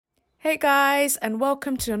Hey guys, and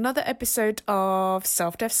welcome to another episode of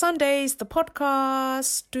Self Dev Sundays, the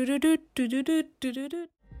podcast. Do-do-do-do-do-do-do-do.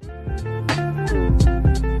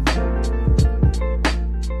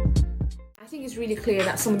 I think it's really clear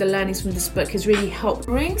that some of the learnings from this book has really helped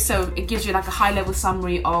bring. So it gives you like a high-level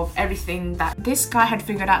summary of everything that this guy had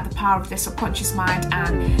figured out, the power of their subconscious mind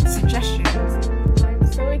and suggestions.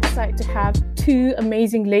 So excited to have two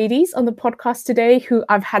amazing ladies on the podcast today who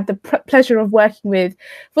I've had the pleasure of working with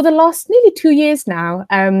for the last nearly 2 years now.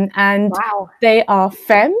 And Wow. They are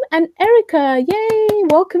Fem and Erica. Yay!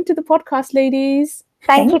 Welcome to the podcast, ladies.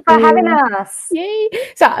 Thank you for having us. Yay!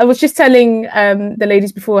 So I was just telling the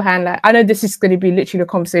ladies beforehand, like, I know this is going to be literally a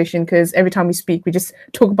conversation because every time we speak, we just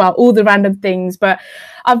talk about all the random things. But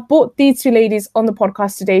I've brought these two ladies on the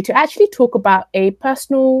podcast today to actually talk about a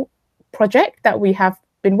personal project that we have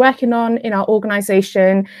been working on in our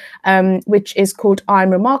organization, which is called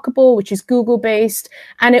I'm Remarkable, which is Google based.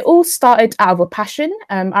 And it all started out of a passion.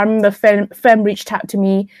 I remember Fem reached out to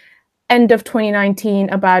me end of 2019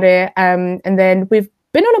 about it. And then we've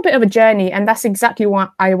been on a bit of a journey, and that's exactly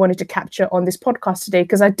what I wanted to capture on this podcast today,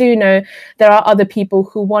 because I do know there are other people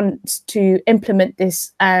who want to implement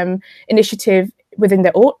this initiative within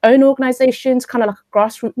their own organizations, kind of like a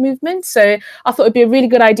grassroots movement. So I thought it'd be a really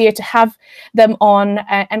good idea to have them on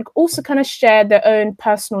and also kind of share their own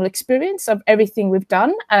personal experience of everything we've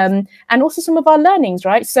done, and also some of our learnings,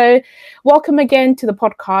 right? So welcome again to the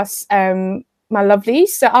podcast, my lovelies.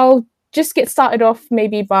 So I'll just get started off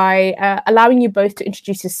maybe by allowing you both to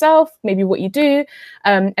introduce yourself, maybe what you do,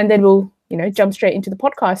 and then we'll, jump straight into the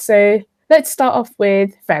podcast. So let's start off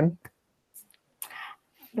with Fem.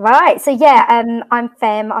 Right. So I'm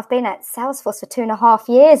Fem. I've been at Salesforce for 2.5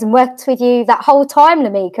 years and worked with you that whole time,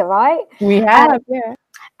 Lamika, right? We have, yeah.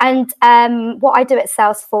 And what I do at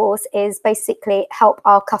Salesforce is basically help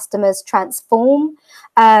our customers transform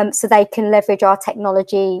so they can leverage our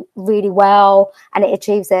technology really well and it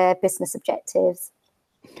achieves their business objectives.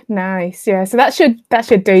 Nice. Yeah. So that's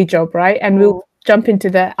your day job, right? And we'll jump into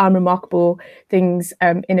the I'm Remarkable things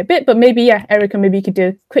in a bit. But maybe, Erica, maybe you could do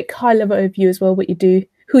a quick high-level overview as well, what you do,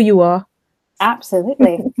 who you are.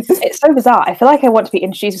 Absolutely. It's so bizarre. I feel like I want to be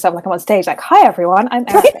introduced to myself like I'm on stage, like, hi everyone, I'm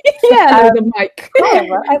Erica. The mic. Hi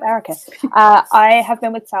everyone, I'm Erica. I have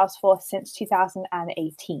been with Salesforce since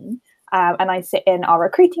 2018, and I sit in our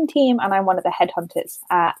recruiting team, and I'm one of the headhunters.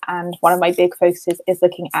 And one of my big focuses is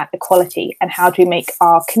looking at equality and how do we make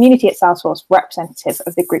our community at Salesforce representative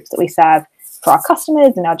of the groups that we serve for our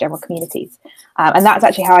customers and our general communities. And that's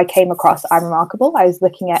actually how I came across I'm Remarkable. I was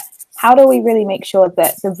looking at how do we really make sure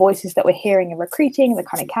that the voices that we're hearing in recruiting, the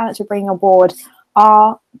kind of candidates we're bringing on board,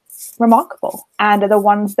 are remarkable and are the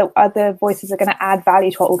ones that are the voices that are going to add value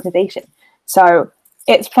to our organization. So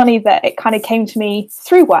it's funny that it kind of came to me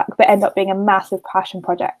through work, but ended up being a massive passion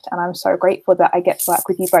project. And I'm so grateful that I get to work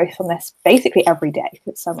with you both on this basically every day.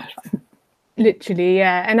 It's so much fun. Literally,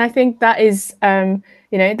 yeah. And I think that is,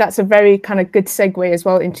 that's a very kind of good segue as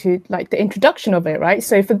well into like the introduction of it, right?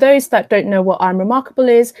 So for those that don't know what I'm Remarkable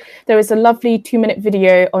is, there is a lovely 2-minute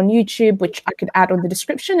video on YouTube, which I could add on the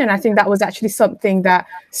description. And I think that was actually something that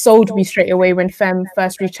sold me straight away when Fem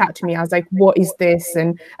first reached out to me. I was like, what is this?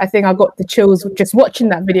 And I think I got the chills just watching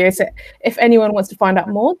that video. So if anyone wants to find out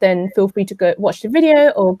more, then feel free to go watch the video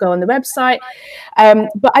or go on the website.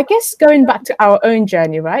 But I guess going back to our own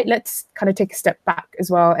journey, right? Let's kind of take a step back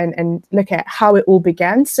as well and look at how it all began.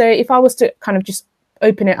 So if I was to kind of just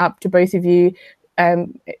open it up to both of you,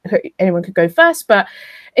 anyone could go first, but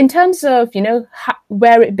in terms of,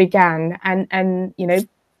 where it began and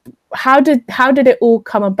how did it all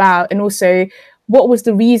come about? And also what was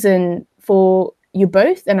the reason for you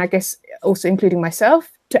both, and I guess also including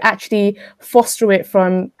myself, to actually foster it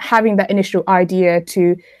from having that initial idea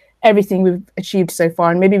to everything we've achieved so far?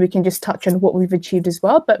 And maybe we can just touch on what we've achieved as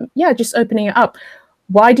well. But yeah, just opening it up.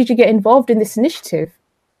 Why did you get involved in this initiative?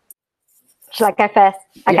 Shall I go first?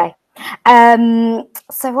 Okay.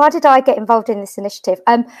 So why did I get involved in this initiative?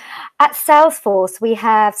 At Salesforce, we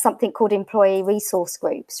have something called employee resource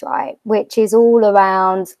groups, right? Which is all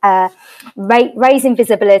around raising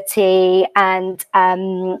visibility and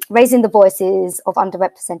raising the voices of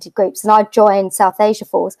underrepresented groups. And I joined South Asia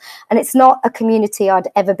Force, and it's not a community I'd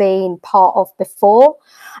ever been part of before.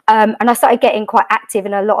 And I started getting quite active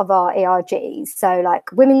in a lot of our ERGs, so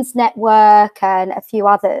like Women's Network and a few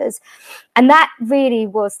others. And that really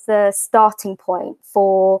was the starting point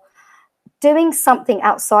for doing something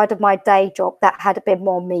outside of my day job that had a bit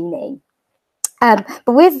more meaning. But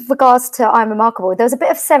with regards to I'm Remarkable, there was a bit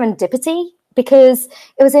of serendipity because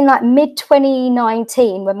it was in like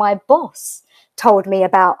mid-2019 when my boss told me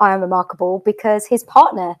about I Am Remarkable because his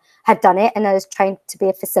partner had done it and was trained to be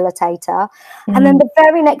a facilitator. And then the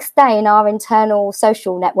very next day in our internal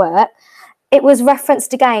social network, it was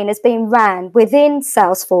referenced again as being ran within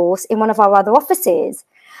Salesforce in one of our other offices.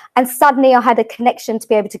 And suddenly I had a connection to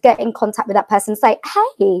be able to get in contact with that person and say,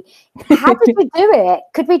 hey, how did we do it?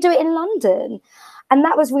 Could we do it in London? And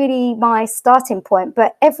that was really my starting point.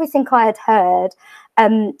 But everything I had heard,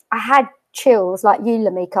 I had chills like you,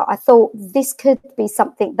 Lamika. I thought this could be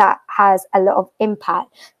something that has a lot of impact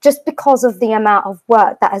just because of the amount of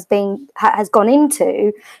work that has gone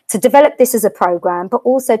into to develop this as a program, but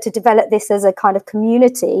also to develop this as a kind of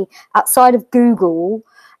community outside of Google,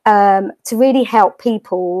 to really help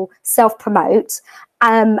people self-promote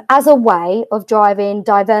as a way of driving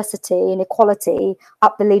diversity and equality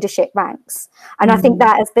up the leadership ranks. And I think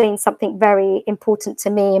that has been something very important to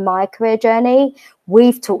me in my career journey.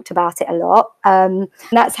 We've talked about it a lot. And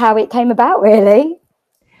that's how it came about, really.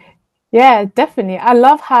 Yeah, definitely. I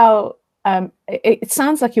love how it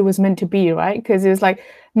sounds like it was meant to be, right? Because it was like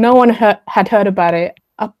no one had heard about it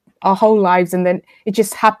our whole lives, and then it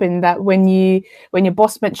just happened that when your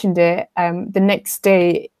boss mentioned it the next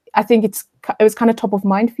day, I think it was kind of top of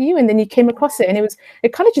mind for you, and then you came across it, and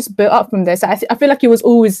it kind of just built up from there. So I feel like it was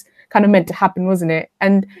always kind of meant to happen, wasn't it?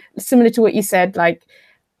 And similar to what you said, like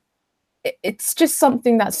it's just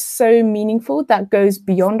something that's so meaningful that goes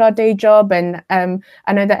beyond our day job. And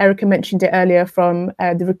I know that Erica mentioned it earlier from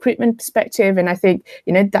the recruitment perspective, and I think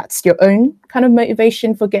that's your own kind of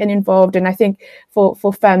motivation for getting involved. And I think for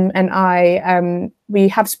Fem and I, we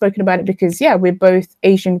have spoken about it because we're both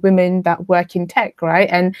Asian women that work in tech, right?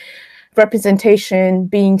 And representation,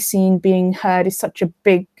 being seen, being heard is such a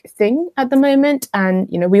big thing at the moment. And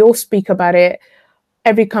we all speak about it.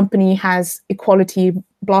 Every company has equality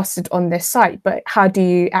blasted on their site, but how do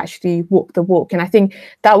you actually walk the walk? And I think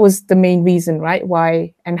that was the main reason, right,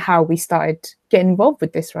 why and how we started getting involved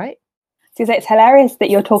with this, right? So it's hilarious that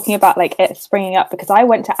you're talking about like it springing up, because I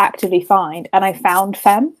went to actively find and I found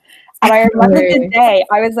Fem. And I remember the day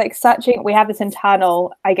I was like searching, we have this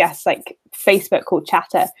internal, I guess, like Facebook called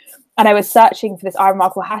Chatter. And I was searching for this I Am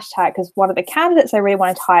Remarkable hashtag because one of the candidates I really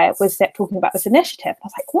wanted to hire was talking about this initiative. I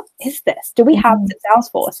was like, what is this? Do we have this at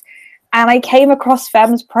Salesforce? And I came across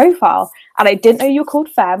Fem's profile, and I didn't know you were called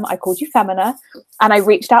Fem. I called you Femina. And I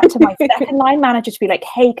reached out to my second line manager to be like,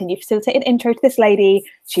 hey, can you facilitate an intro to this lady?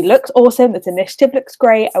 She looks awesome. This initiative looks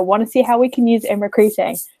great. I want to see how we can use it in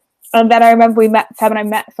recruiting. And then I remember we met, Fem and I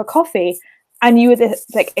met for coffee. And you were this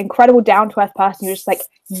like incredible down-to-earth person. You're just like,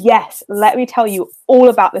 yes, let me tell you all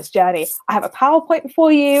about this journey. I have a PowerPoint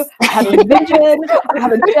for you. I have a vision. I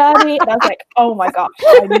have a journey. And I was like, oh my gosh,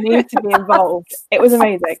 I need to be involved. It was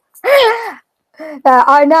amazing.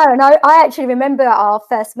 I know. And I actually remember our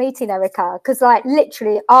first meeting, Erica, because like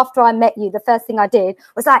literally after I met you, the first thing I did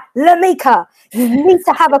was like, Lamika, you need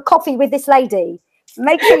to have a coffee with this lady.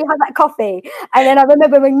 Make sure you have that coffee. And then I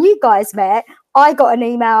remember when you guys met, I got an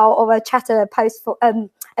email or a Chatter post for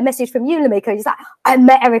a message from you, Lamika. He's like, I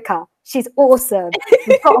met Erica. She's awesome.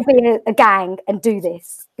 We've got to be a gang and do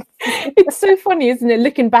this. It's so funny, isn't it?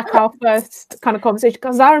 Looking back our first kind of conversation,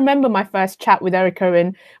 because I remember my first chat with Erica,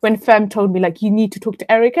 and when Fem told me like you need to talk to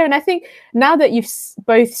Erica, and I think now that you've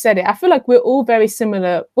both said it, I feel like we're all very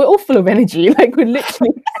similar. We're all full of energy. Like we're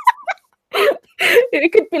literally.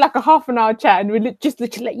 It could be like a half an hour chat, and we're just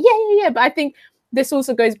literally like yeah. But I think this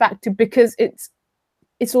also goes back to because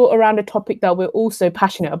it's all around a topic that we're also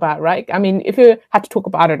passionate about, right? I mean, if we had to talk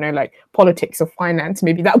about, I don't know, like politics or finance,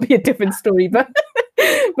 maybe that would be a different story. But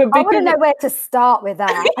I want to know where to start with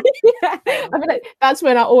that. I mean, like, that's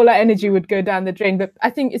when all our energy would go down the drain. But I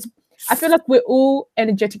feel like we're all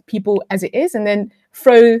energetic people as it is, and then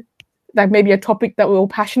throw like maybe a topic that we're all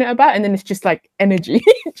passionate about, and then it's just like energy,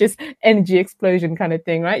 just energy explosion kind of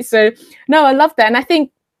thing, right? So no, I love that. And I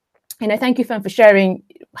think, thank you, Fem, for sharing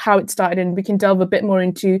how it started, and we can delve a bit more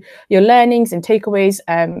into your learnings and takeaways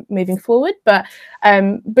moving forward. But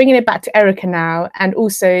bringing it back to Erica now, and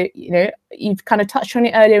also, you've kind of touched on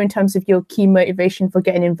it earlier in terms of your key motivation for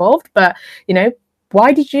getting involved, but,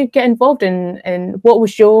 why did you get involved, and what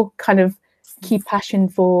was your kind of key passion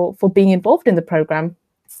for being involved in the program?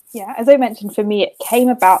 Yeah, as I mentioned, for me, it came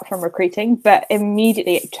about from recruiting, but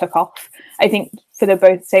immediately it took off. I think for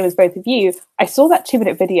same as both of you, I saw that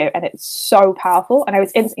 2-minute video and it's so powerful. And I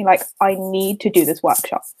was instantly like, I need to do this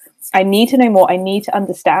workshop. I need to know more. I need to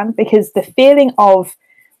understand, because the feeling of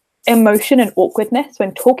emotion and awkwardness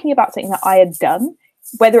when talking about something that I had done,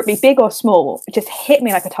 whether it be big or small, it just hit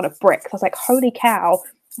me like a ton of bricks. I was like, holy cow,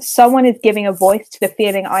 someone is giving a voice to the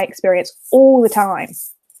feeling I experience all the time.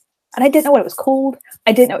 And I didn't know what it was called.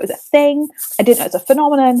 I didn't know it was a thing. I didn't know it was a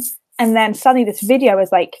phenomenon. And then suddenly this video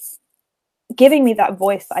is like giving me that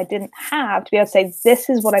voice that I didn't have to be able to say, this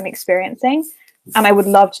is what I'm experiencing. And I would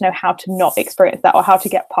love to know how to not experience that or how to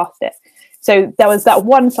get past it. So there was that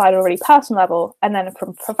one side already personal level. And then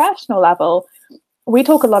from professional level, we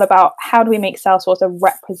talk a lot about how do we make Salesforce a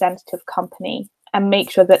representative company and make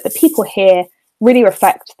sure that the people here really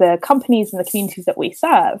reflect the companies and the communities that we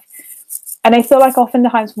serve. And I feel like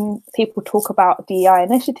oftentimes when people talk about DEI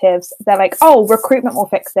initiatives, they're like, oh, recruitment will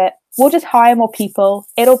fix it. We'll just hire more people.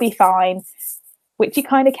 It'll be fine, which you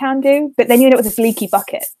kind of can do. But then you end up with this leaky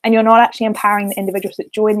bucket and you're not actually empowering the individuals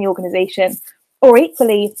that join the organization. Or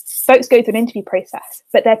equally, folks go through an interview process,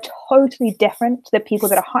 but they're totally different to the people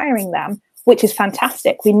that are hiring them, which is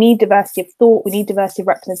fantastic. We need diversity of thought. We need diversity of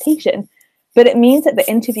representation. But it means that the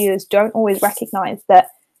interviewers don't always recognize that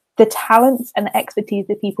the talents and the expertise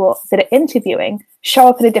of people that are interviewing show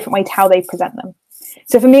up in a different way to how they present them.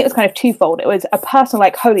 So for me, it was kind of twofold. It was a personal,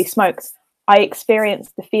 like, holy smokes, I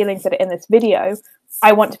experienced the feelings that are in this video.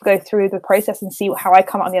 I want to go through the process and see how I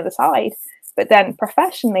come out on the other side. But then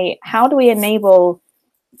professionally, how do we enable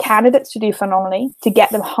candidates to do phenomenally, to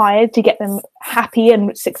get them hired, to get them happy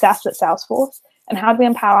and successful at Salesforce? And how do we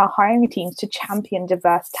empower our hiring teams to champion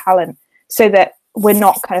diverse talent so that we're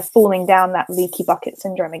not kind of falling down that leaky bucket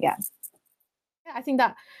syndrome again? Yeah, I think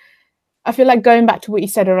that, I feel like going back to what you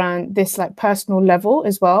said around this like personal level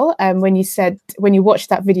as well. When you watched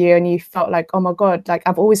that video and you felt like, oh my God, like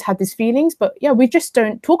I've always had these feelings, but yeah, we just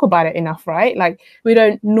don't talk about it enough, right? Like we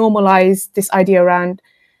don't normalize this idea around,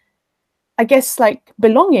 I guess, like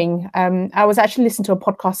belonging. I was actually listening to a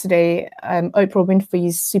podcast today, Oprah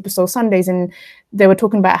Winfrey's Super Soul Sundays, and they were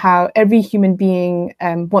talking about how every human being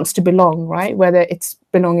wants to belong, right? Whether it's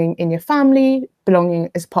belonging in your family, belonging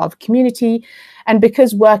as part of a community. And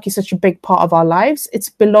because work is such a big part of our lives, it's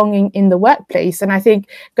belonging in the workplace. And I think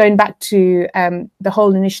going back to the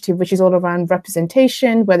whole initiative, which is all around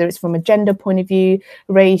representation, whether it's from a gender point of view,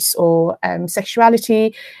 race or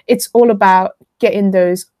sexuality, it's all about getting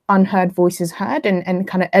those unheard voices heard and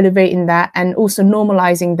kind of elevating that, and also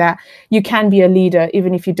normalizing that you can be a leader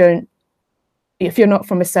even if you're not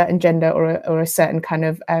from a certain gender or a certain kind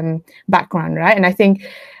of background, right? And I think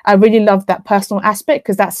I really love that personal aspect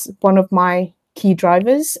because that's one of my key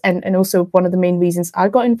drivers and also one of the main reasons I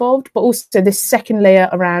got involved. But also this second layer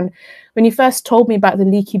around, when you first told me about the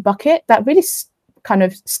leaky bucket, that really kind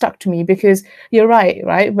of stuck to me, because you're right?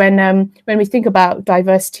 When we think about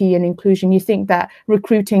diversity and inclusion, you think that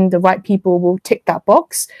recruiting the right people will tick that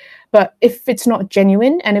box. But if it's not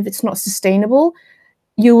genuine and if it's not sustainable,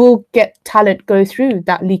 you will get talent go through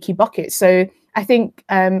that leaky bucket. So I think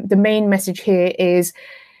the main message here is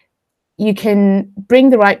you can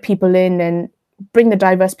bring the right people in and bring the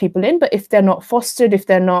diverse people in, but if they're not fostered, if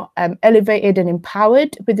they're not elevated and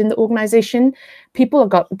empowered within the organization, people are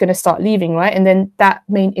going to start leaving, right? And then that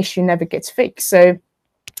main issue never gets fixed. So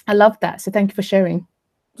I love that. So thank you for sharing.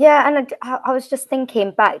 Yeah, and I was just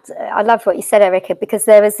thinking back, I love what you said, Erica, because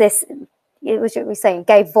there was this, it was what we were saying,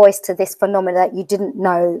 gave voice to this phenomena that you didn't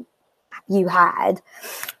know you had.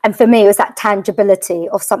 And for me, it was that tangibility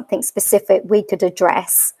of something specific we could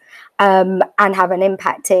address and have an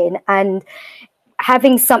impact in. And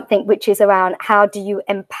having something which is around how do you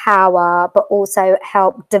empower but also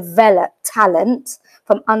help develop talent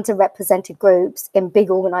from underrepresented groups in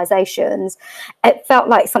big organizations, it felt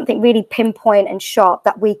like something really pinpoint and sharp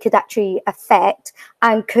that we could actually affect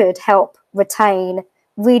and could help retain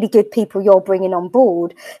really good people you're bringing on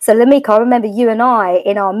board. So Lamika, I remember you and I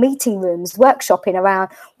in our meeting rooms workshopping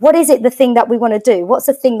around what is it, the thing that we want to do, what's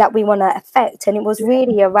the thing that we want to affect, and it was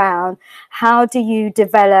really around how do you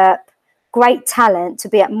develop great talent to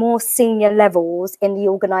be at more senior levels in the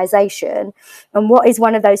organization. And what is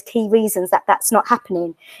one of those key reasons that that's not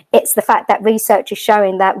happening? It's the fact that research is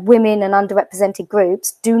showing that women and underrepresented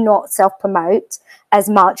groups do not self-promote as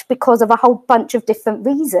much because of a whole bunch of different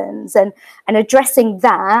reasons. And addressing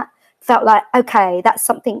that felt like, okay, that's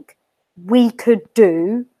something we could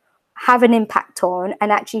do, have an impact on,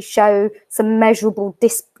 and actually show some measurable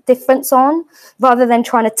difference on, rather than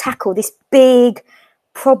trying to tackle this big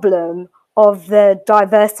problem of the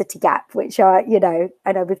diversity gap, which I know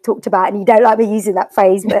we've talked about, and you don't like me using that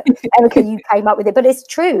phrase, but Erica, you came up with it. But it's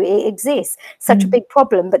true, it exists, such a big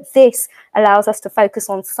problem. But this allows us to focus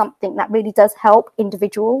on something that really does help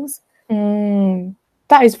individuals.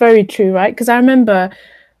 That is very true, right? Because I remember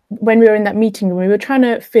when we were in that meeting room, we were trying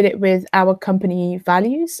to fit it with our company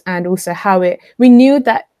values and also we knew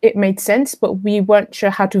that it made sense, but we weren't sure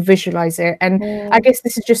how to visualize it. And I guess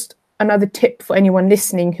this is just another tip for anyone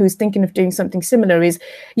listening who's thinking of doing something similar is,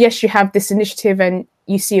 yes, you have this initiative and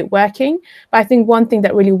you see it working. But I think one thing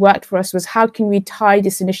that really worked for us was how can we tie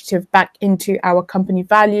this initiative back into our company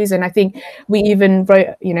values? And I think we even wrote,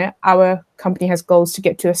 our company has goals to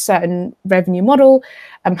get to a certain revenue model.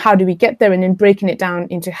 How do we get there? And then breaking it down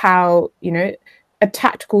into how, a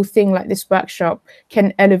tactical thing like this workshop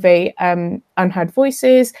can elevate unheard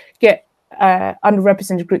voices, get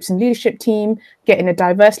underrepresented groups in leadership team, getting a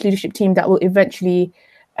diverse leadership team that will eventually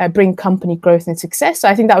bring company growth and success. So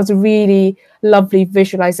I think that was a really lovely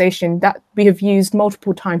visualization that we have used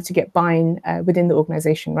multiple times to get buy-in within the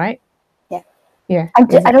organization, right? Yeah.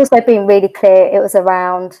 And also being really clear, it was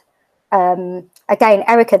around, again,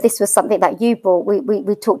 Erica, this was something that you brought.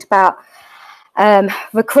 We talked about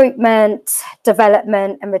recruitment,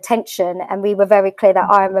 development and retention, and we were very clear that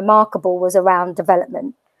I Am Remarkable was around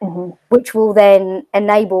development. Mm-hmm. Which will then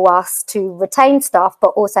enable us to retain staff, but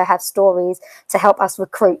also have stories to help us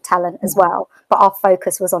recruit talent as well. But our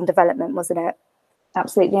focus was on development, wasn't it?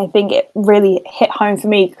 Absolutely. I think it really hit home for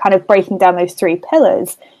me, kind of breaking down those 3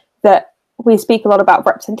 pillars, that we speak a lot about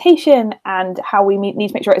representation and how we need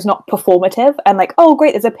to make sure it's not performative and like, oh,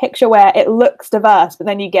 great, there's a picture where it looks diverse, but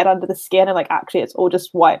then you get under the skin and like, actually, it's all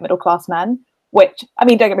just white middle-class men, which, I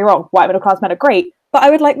mean, don't get me wrong, white middle-class men are great, but I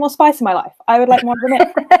would like more spice in my life. I would like more of the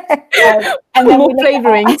mix. And then more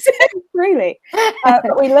flavorings. Really.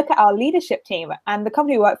 But we look at our leadership team, and the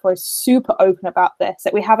company we work for is super open about this.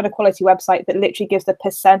 That we have an equality website that literally gives the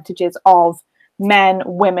percentages of men,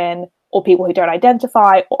 women, or people who don't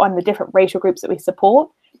identify, or on the different racial groups that we support.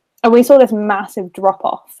 And we saw this massive drop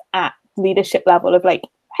off at leadership level of like,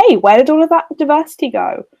 hey, where did all of that diversity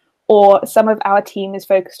go? Or some of our team is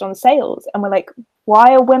focused on sales, and we're like,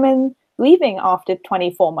 why are women leaving after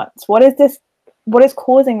 24 months? What is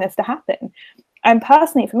causing this to happen? And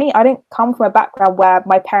personally, for me, I didn't come from a background where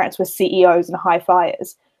my parents were CEOs and high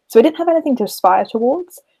flyers, so I didn't have anything to aspire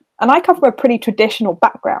towards. And I come from a pretty traditional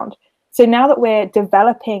background. So now that we're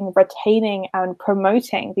developing, retaining and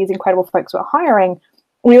promoting these incredible folks we're hiring,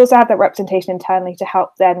 we also have that representation internally to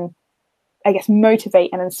help then, I guess,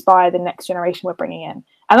 motivate and inspire the next generation we're bringing in.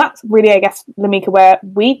 And that's really, I guess, Lamika, where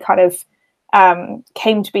we kind of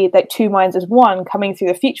came to be like 2 minds as one, coming through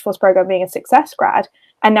the Future Force program, being a success grad,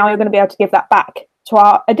 and now we're going to be able to give that back to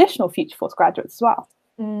our additional Future Force graduates as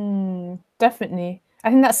well. Definitely. I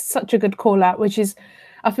think that's such a good call out, which is,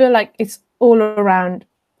 I feel like it's all around,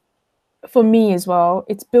 for me as well,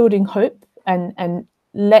 it's building hope and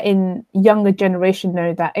letting younger generation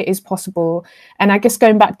know that it is possible. And I guess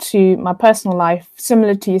going back to my personal life,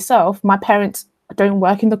 similar to yourself, my parents don't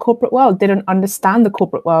work in the corporate world. They don't understand the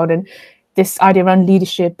corporate world and this idea around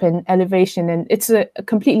leadership and elevation. And it's a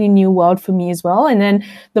completely new world for me as well. And then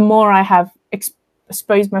the more I have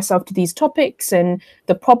exposed myself to these topics and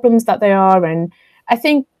the problems that they are, and I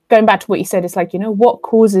think going back to what you said, it's like, what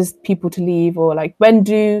causes people to leave, or like, when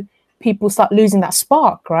do people start losing that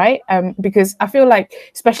spark, right? Because I feel like,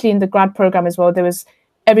 especially in the grad program as well, there was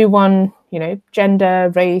everyone,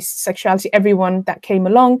 gender, race, sexuality, everyone that came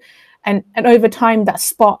along. And over time, that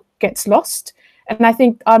spark gets lost. And I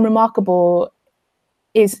think I'm Remarkable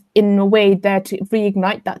is in a way there to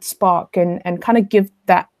reignite that spark and kind of give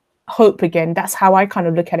that hope again. That's how I kind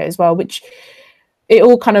of look at it as well, which it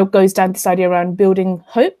all kind of goes down this idea around building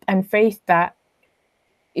hope and faith that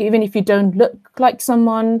even if you don't look like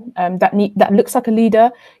someone that looks like a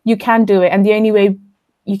leader, you can do it. And the only way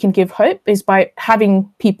you can give hope is by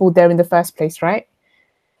having people there in the first place, right?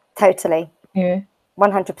 Totally. Yeah.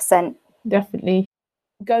 100%. Definitely.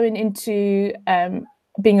 Going into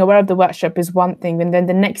being aware of the workshop is one thing, and then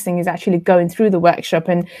the next thing is actually going through the workshop.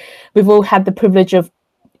 And we've all had the privilege of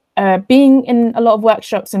being in a lot of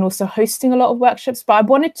workshops and also hosting a lot of workshops. But I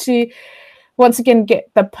wanted to once again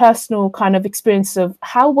get the personal kind of experience of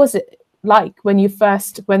how was it like when you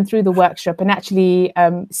first went through the workshop and actually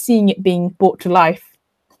seeing it being brought to life.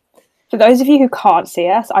 For those of you who can't see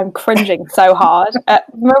us, I'm cringing so hard at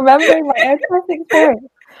remembering my own first experience.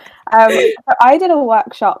 I did a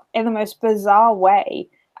workshop in the most bizarre way.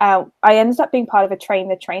 I ended up being part of a Train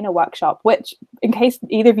the Trainer workshop, which, in case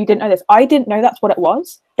either of you didn't know this, I didn't know that's what it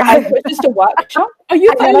was. It was just a workshop. Oh,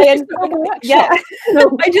 you thought it was a workshop? Yeah,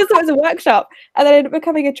 I just thought it was a workshop, and then I ended up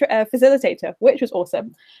becoming a facilitator, which was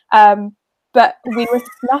awesome. But we were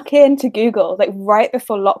snuck into Google like right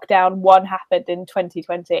before lockdown 1 happened in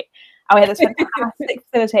 2020, and we had this fantastic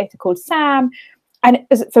facilitator called Sam. And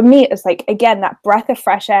for me, it was like, again, that breath of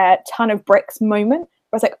fresh air, ton of bricks moment. Where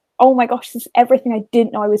I was like, oh my gosh, this is everything I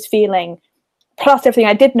didn't know I was feeling, plus everything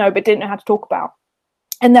I did know but didn't know how to talk about.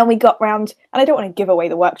 And then we got round, and I don't want to give away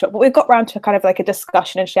the workshop, but we got round to kind of like a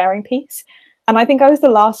discussion and sharing piece. And I think I was the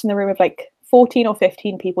last in the room of like 14 or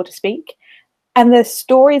 15 people to speak. And the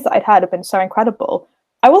stories that I'd heard have been so incredible.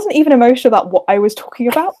 I wasn't even emotional about what I was talking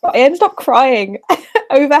about, but I ended up crying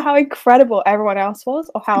over how incredible everyone else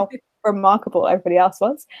was, or how remarkable everybody else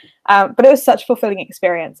was. But it was such a fulfilling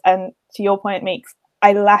experience. And to your point, Meeks,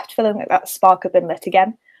 I left feeling like that spark had been lit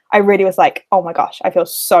again. I really was like, oh my gosh, I feel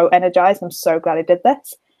so energized. I'm so glad I did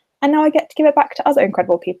this. And now I get to give it back to other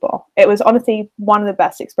incredible people. It was honestly one of the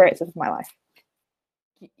best experiences of my life.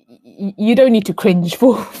 You don't need to cringe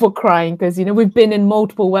for crying, because we've been in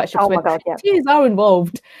multiple workshops where tears are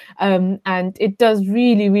involved, and it does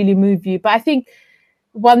really, really move you. But I think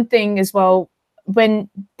one thing as well, when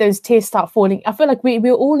those tears start falling, I feel like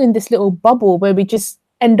we're all in this little bubble where we just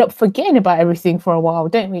end up forgetting about everything for a while,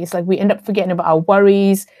 don't we? It's like we end up forgetting about our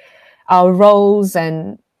worries, our roles,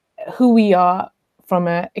 and who we are from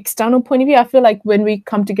an external point of view. I feel like when we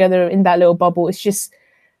come together in that little bubble, it's just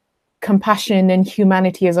compassion and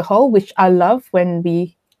humanity as a whole, which I love when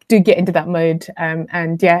we do get into that mode.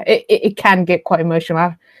 And yeah, it can get quite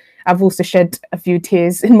emotional. I've also shed a few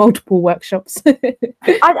tears in multiple workshops.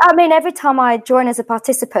 I mean, every time I join as a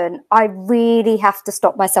participant, I really have to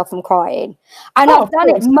stop myself from crying. And I've done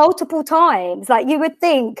it multiple times. Like, you would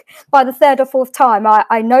think by the third or fourth time,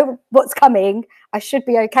 I know what's coming. I should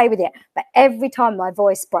be okay with it. But every time my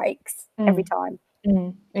voice breaks, every time.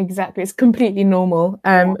 Exactly, it's completely normal.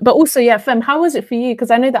 But also, Fem, how was it for you?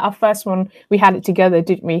 Because I know that our first one, we had it together,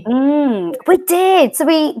 didn't we? We did. So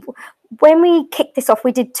when we kicked this off,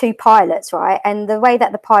 we did 2 pilots, right? And the way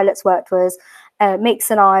that the pilots worked was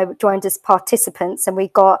Meeks and I joined as participants, and we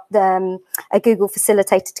got a Google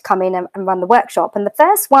facilitator to come in and run the workshop. And the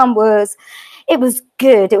first one was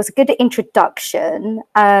good. It was a good introduction,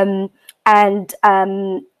 and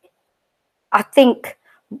I think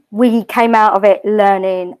we came out of it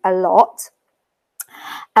learning a lot.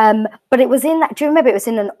 But it was in that, do you remember, it was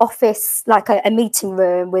in an office, like a meeting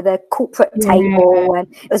room with a corporate table, and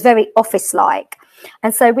it was very office-like.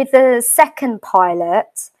 And so with the second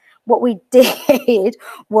pilot, what we did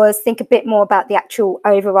was think a bit more about the actual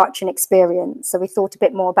overarching experience. So we thought a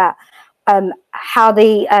bit more about how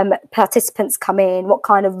the participants come in, what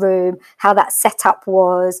kind of room, how that setup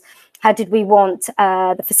was, how did we want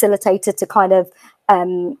the facilitator to kind of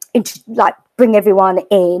bring everyone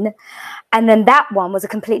in. And then that one was a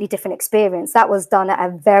completely different experience. That was done at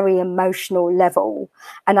a very emotional level.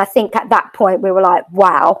 And I think at that point we were like,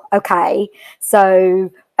 wow, okay. So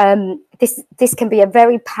this can be a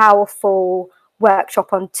very powerful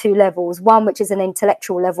workshop on 2 levels. One, which is an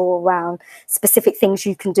intellectual level around specific things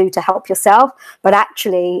you can do to help yourself, but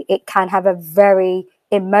actually it can have a very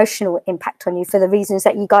emotional impact on you for the reasons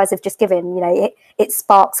that you guys have just given. It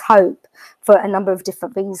sparks hope for a number of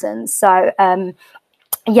different reasons. So I've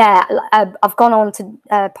gone on to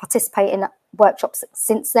participate in workshops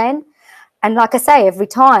since then, and like I say, every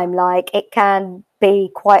time, like, it can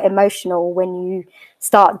be quite emotional when you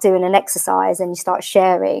start doing an exercise and you start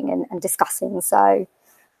sharing and discussing. So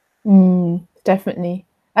definitely,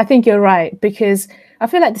 I think you're right, because I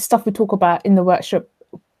feel like the stuff we talk about in the workshop,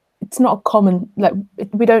 it's not common. Like,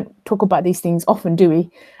 we don't talk about these things often, do we?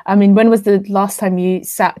 I mean, when was the last time you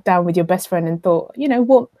sat down with your best friend and thought,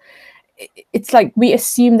 what? It's like we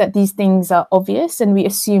assume that these things are obvious, and we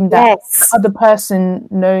assume that the other person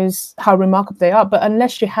knows how remarkable they are. But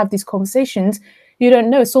unless you have these conversations, you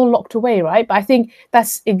don't know. It's all locked away, right? But I think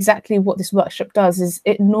that's exactly what this workshop does, is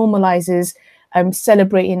it normalizes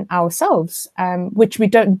celebrating ourselves, which we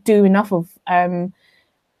don't do enough of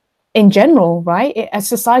in general, right? As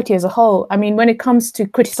society as a whole. I mean, when it comes to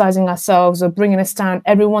criticizing ourselves or bringing us down,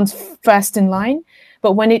 everyone's first in line.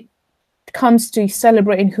 But when it comes to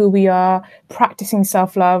celebrating who we are, practicing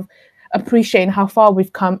self-love, appreciating how far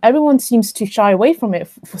we've come, everyone seems to shy away from it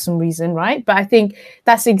for some reason, right? But I think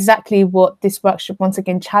that's exactly what this workshop once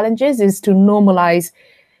again challenges, is to normalize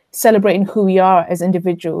celebrating who we are as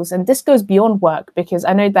individuals. And this goes beyond work, because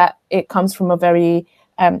I know that it comes from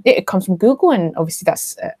it comes from Google, and obviously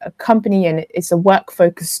that's a company and it's a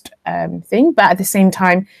work-focused thing. But at the same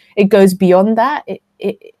time, it goes beyond that.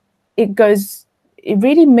 It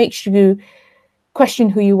really makes you question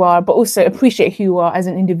who you are, but also appreciate who you are as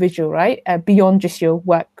an individual, right? Beyond just your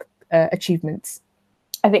work achievements.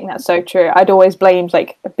 I think that's so true. I'd always blamed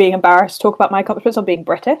being embarrassed to talk about my accomplishments on being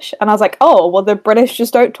British. And I was like, oh, well, the British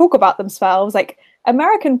just don't talk about themselves. Like,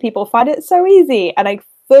 American people find it so easy. And I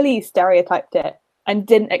fully stereotyped it and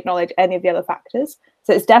didn't acknowledge any of the other factors.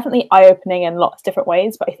 So it's definitely eye-opening in lots of different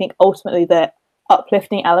ways. But I think ultimately the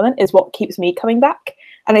uplifting element is what keeps me coming back.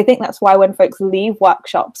 And I think that's why when folks leave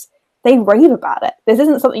workshops, they rave about it. This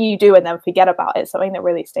isn't something you do and then forget about. It's something that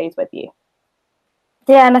really stays with you.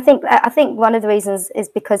 Yeah, and I think one of the reasons is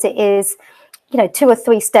because it is, 2 or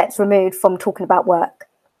 3 steps removed from talking about work.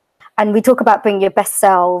 And we talk about bringing your best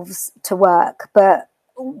selves to work, but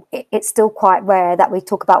it's still quite rare that we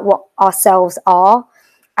talk about what ourselves are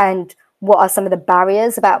and what are some of the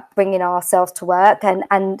barriers about bringing ourselves to work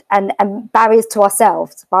and barriers to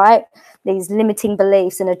ourselves, right? These limiting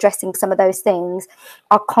beliefs and addressing some of those things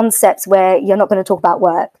are concepts where you're not going to talk about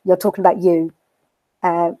work. You're talking about you.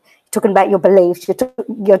 Talking about your beliefs.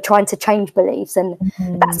 You're trying to change beliefs, and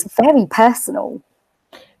that's very personal.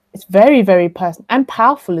 It's very, very personal and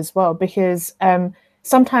powerful as well, because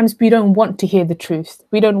sometimes we don't want to hear the truth.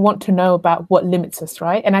 We don't want to know about what limits us,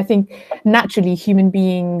 right? And I think naturally human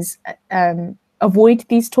beings avoid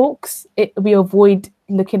these talks. We avoid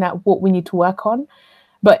looking at what we need to work on.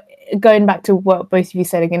 But going back to what both of you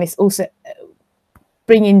said again, it's also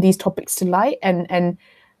bringing these topics to light and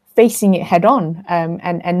facing it head on,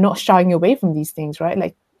 and not shying away from these things, right?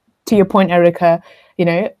 Like, to your point, Erica,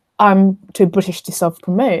 I'm too British to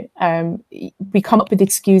self-promote. We come up with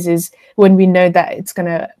excuses when we know that it's going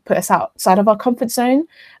to put us outside of our comfort zone.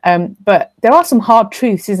 But there are some hard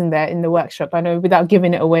truths, isn't there, in the workshop? I know, without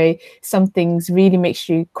giving it away, some things really makes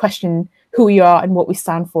you question who we are and what we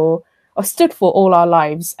stand for or stood for all our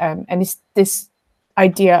lives. And it's this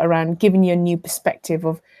idea around giving you a new perspective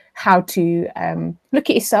of how to look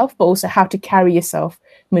at yourself, but also how to carry yourself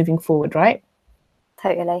moving forward, right?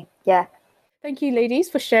 Totally, yeah. Thank you, ladies,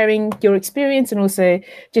 for sharing your experience and also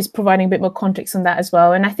just providing a bit more context on that as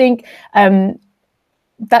well. And I think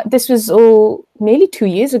that this was all nearly 2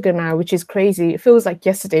 years ago now, which is crazy. It feels like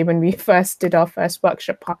yesterday when we first did our first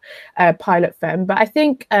workshop pilot firm. But I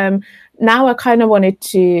think now I kind of wanted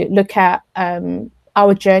to look at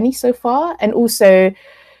our journey so far, and also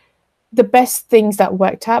the best things that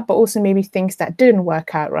worked out, but also maybe things that didn't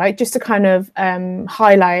work out, right? Just to kind of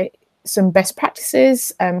highlight some best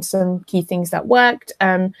practices, some key things that worked.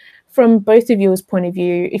 From both of yours point of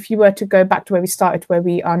view, if you were to go back to where we started, where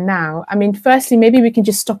we are now, I mean, firstly, maybe we can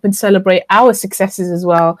just stop and celebrate our successes as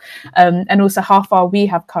well, and also how far we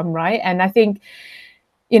have come, right? And I think,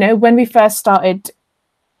 when we first started,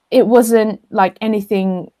 it wasn't like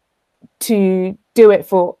anything to do it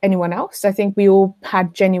for anyone else. I think we all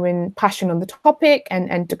had genuine passion on the topic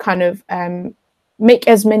and to kind of make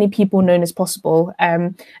as many people known as possible.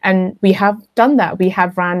 And we have done that. We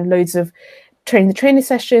have ran loads of trainer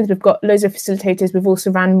sessions. We've got loads of facilitators. We've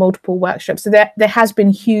also ran multiple workshops. So there has been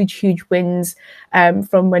huge wins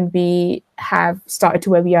from when we have started to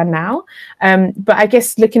where we are now. But I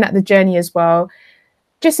guess looking at the journey as well,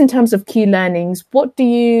 just in terms of key learnings, what do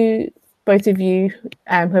you, both of you,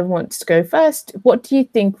 whoever wants to go first, what do you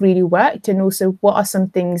think really worked? And also, what are some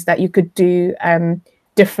things that you could do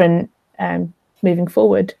different moving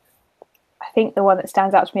forward? I think the one that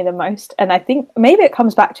stands out to me the most, and I think maybe it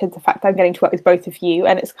comes back to the fact that I'm getting to work with both of you,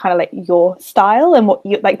 and it's kind of like your style and what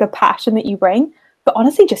you like, the passion that you bring. But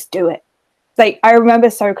honestly, just do it. Like, I remember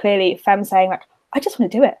so clearly Fem saying, like, I just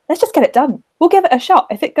want to do it. Let's just get it done. We'll give it a shot.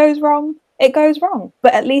 If it goes wrong, it goes wrong.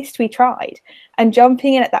 But at least we tried. And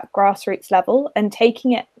jumping in at that grassroots level and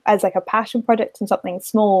taking it as like a passion project and something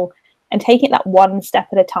small, and taking it that one step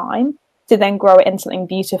at a time to then grow it into something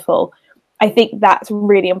beautiful. I think that's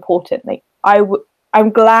really important. Like, I'm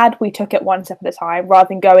glad we took it one step at a time rather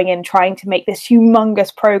than going in trying to make this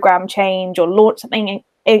humongous program change or launch something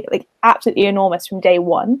like absolutely enormous from day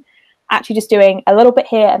one. Actually just doing a little bit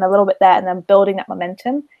here and a little bit there and then building that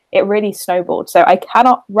momentum. It really snowballed. So I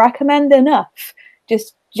cannot recommend enough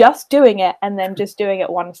just doing it, and then just doing it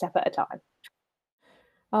one step at a time.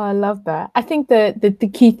 Oh, I love that. I think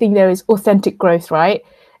the key thing there is authentic growth, right?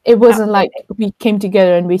 It wasn't like we came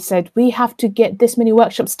together and we said, we have to get this many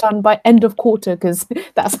workshops done by end of quarter, because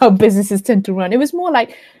that's how businesses tend to run. It was more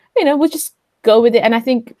like, we'll just go with it. And I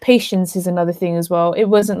think patience is another thing as well. It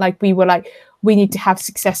wasn't like we were like, we need to have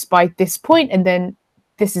success by this point and then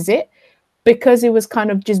this is it. Because it was kind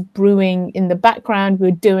of just brewing in the background. We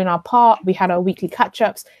were doing our part. We had our weekly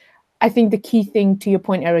catch-ups. I think the key thing, to your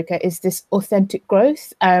point, Erica, is this authentic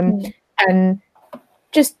growth, and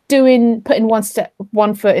just putting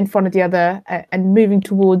one foot in front of the other, and moving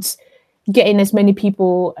towards getting as many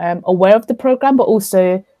people aware of the program, but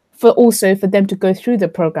also for them to go through the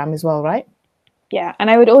program as well, right? Yeah, and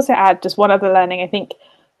I would also add just one other learning. I think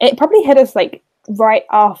it probably hit us like right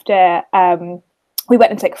after we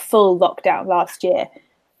went into like full lockdown last year,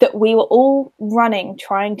 that we were all running,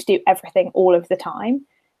 trying to do everything all of the time.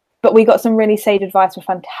 But we got some really sage advice from a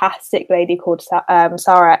fantastic lady called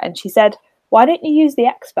Sarah, and she said, why don't you use the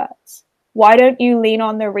experts? Why don't you lean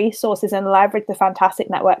on the resources and leverage the fantastic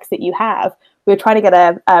networks that you have we were trying to get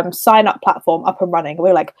a sign up platform up and running. And we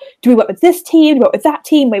were like, do we work with this team? Do we work with that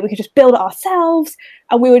team? Maybe we could just build it ourselves.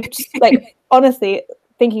 And we were just like, honestly,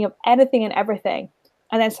 thinking of anything and everything.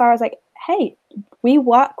 And then Sarah was like, hey, we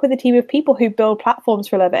work with a team of people who build platforms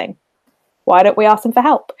for a living. Why don't we ask them for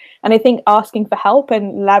help? And I think asking for help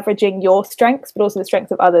and leveraging your strengths, but also the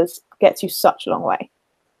strengths of others, gets you such a long way.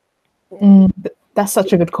 That's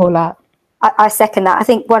such a good call out. I second that. I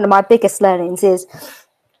think one of my biggest learnings is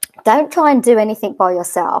don't try and do anything by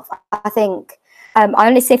yourself. I think I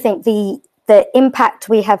honestly think the impact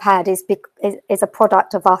we have had is a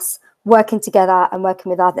product of us working together and working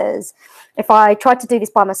with others. If I tried to do this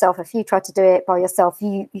by myself, if you tried to do it by yourself,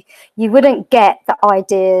 you wouldn't get the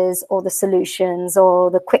ideas or the solutions or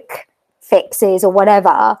the quick fixes or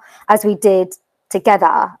whatever as we did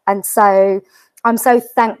together. And so I'm so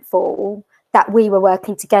thankful that we were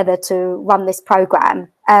working together to run this program,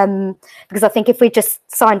 because I think if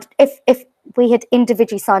we had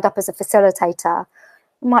individually signed up as a facilitator,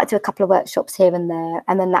 we might do a couple of workshops here and there,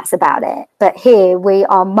 and then that's about it. But here we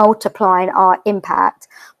are multiplying our impact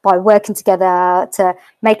by working together to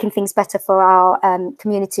making things better for our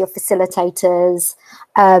community of facilitators.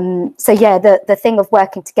 So yeah, the thing of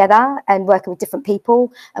working together and working with different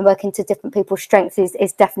people and working to different people's strengths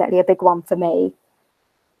is definitely a big one for me.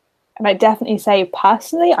 And I definitely say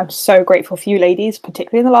personally, I'm so grateful for you ladies,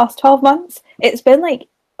 particularly in the last 12 months. It's been like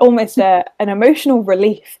almost an emotional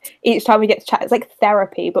relief each time we get to chat. It's like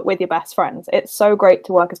therapy, but with your best friends. It's so great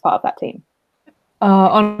to work as part of that team.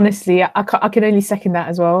 Honestly, I can only second that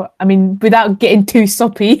as well. I mean, without getting too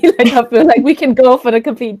soppy, like I feel like we can go off on a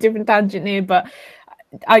complete different tangent here, but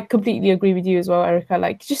I completely agree with you as well, Erica.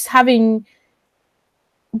 Like just having,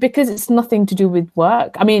 because it's nothing to do with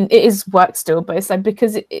work. I mean, it is work still, but it's like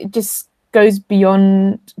because it just goes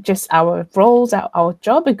beyond just our roles, our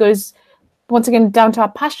job. It goes once again down to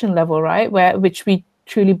our passion level, right? Which we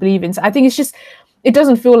truly believe in. So I think it's just, it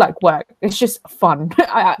doesn't feel like work. It's just fun.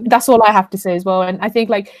 That's all I have to say as well. And I think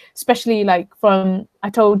like, especially like I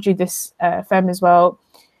told you this, Fem, as well,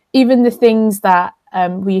 even the things that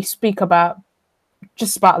we speak about,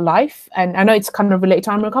 just about life. And I know it's kind of related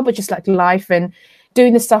to I'm Remarkable, but just like life and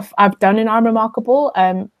doing the stuff I've done in I'm Remarkable.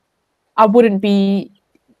 I wouldn't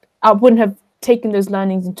have taken those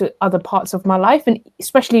learnings into other parts of my life. And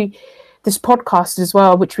especially this podcast as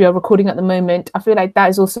well, which we are recording at the moment, I feel like that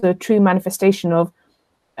is also a true manifestation of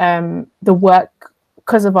the work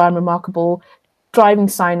because of I'm Remarkable, driving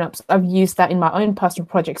signups. I've used that in my own personal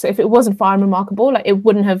projects. So if it wasn't for I'm Remarkable, like it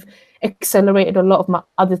wouldn't have accelerated a lot of my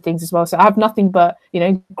other things as well. So I have nothing but,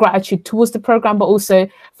 gratitude towards the program, but also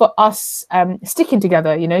for us sticking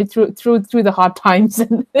together, through the hard times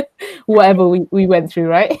and whatever we went through,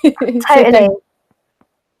 right? Totally.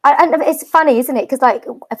 And it's funny, isn't it? Because like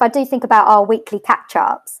if I do think about our weekly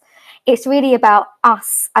catch-ups, it's really about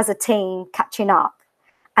us as a team catching up,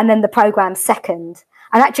 and then the program second.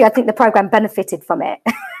 And actually, I think the program benefited from it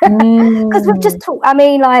because we've just talked. I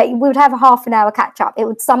mean, like we would have a half an hour catch-up. It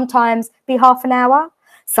would sometimes be half an hour.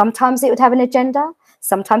 Sometimes it would have an agenda.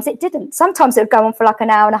 Sometimes it didn't. Sometimes it would go on for like an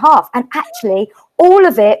hour and a half. And actually, all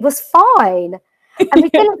of it was fine, and we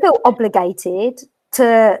didn't feel obligated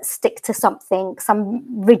to stick to something, some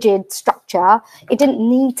rigid structure. It didn't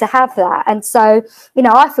need to have that. And so,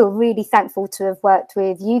 I feel really thankful to have worked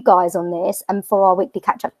with you guys on this and for our weekly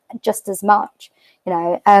catch up just as much,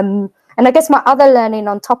 and I guess my other learning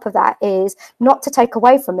on top of that is not to take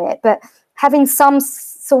away from it, but having some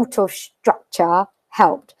sort of structure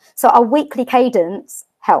helped. So our weekly cadence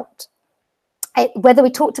helped. Whether we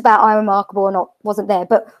talked about I'm Remarkable or not wasn't there,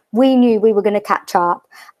 but we knew we were going to catch up,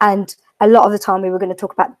 and a lot of the time we were going to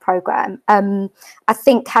talk about the program. I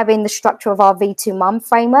think having the structure of our V2 Mum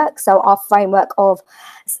framework, so our framework of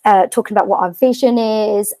talking about what our vision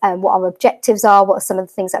is and what our objectives are, what are some of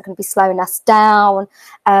the things that are going to be slowing us down,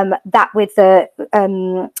 that with the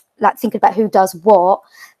like thinking about who does what,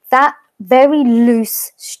 that very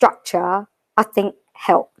loose structure I think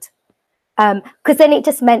helped. Because then it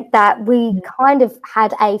just meant that we kind of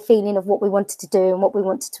had a feeling of what we wanted to do and what we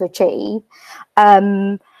wanted to achieve.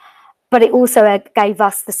 But it also gave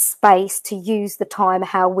us the space to use the time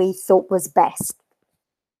how we thought was best.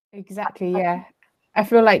 Exactly, yeah. I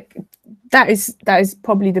feel like that is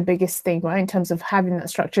probably the biggest thing, right, in terms of having that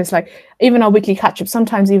structure. It's like even our weekly catch-up,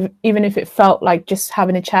 sometimes even if it felt like just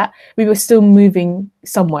having a chat, we were still moving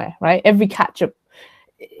somewhere, right? Every catch-up,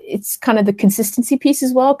 it's kind of the consistency piece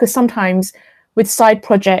as well, because sometimes with side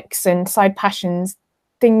projects and side passions,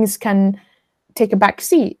 things can take a back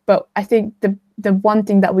seat. But I think the one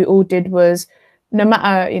thing that we all did was, no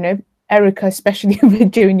matter Erica, especially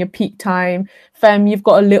during your peak time. Fem, you've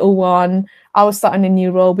got a little one. I was starting a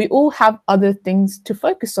new role. We all have other things to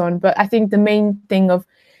focus on. But I think the main thing of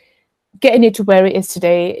getting it to where it is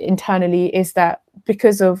today internally is that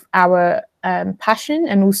because of our passion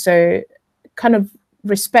and also kind of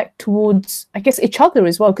respect towards, I guess, each other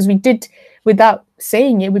as well, because we did, without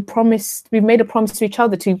saying it, we made a promise to each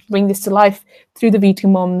other to bring this to life through the V2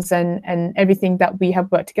 Moms and everything that we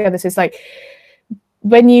have worked together. So it's like,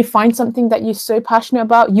 when you find something that you're so passionate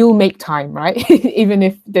about, you'll make time, right? Even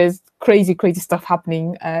if there's crazy stuff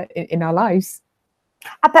happening in our lives.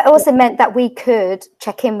 But it also meant that we could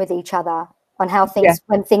check in with each other on how things,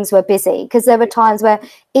 when things were busy, because there were times where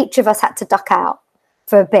each of us had to duck out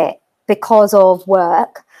for a bit because of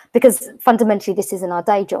work, because fundamentally this isn't our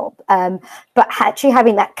day job. But actually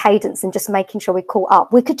having that cadence and just making sure we caught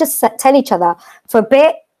up, we could just tell each other, for a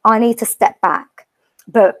bit, I need to step back.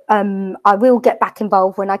 But I will get back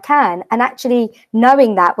involved when I can. And actually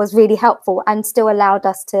knowing that was really helpful and still allowed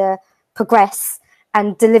us to progress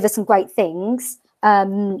and deliver some great things.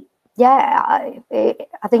 I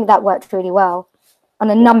think that worked really well on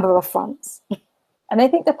a number of fronts. And I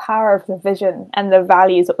think the power of the vision and the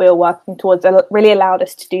values that we were working towards really allowed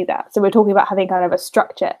us to do that. So we're talking about having kind of a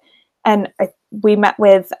structure. And we met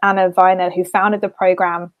with Anna Viner, who founded the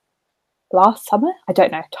program last summer. I don't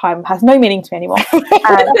know, time has no meaning to me anymore.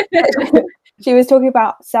 She was talking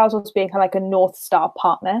about Salesforce being kind of like a North Star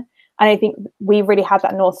partner. And I think we really had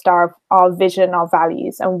that North Star of our vision, our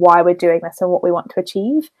values, and why we're doing this and what we want to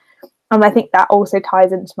achieve. And I think that also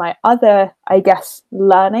ties into my other, I guess,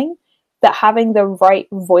 learning, that having the right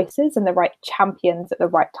voices and the right champions at the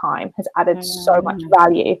right time has added so much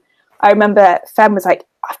value. I remember Fem was like,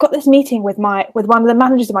 I've got this meeting with one of the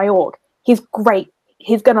managers in my org. He's great.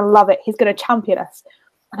 He's going to love it. He's going to champion us.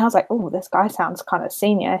 And I was like, oh, this guy sounds kind of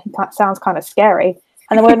senior. He sounds kind of scary.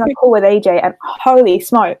 And then we went on a call with AJ, and holy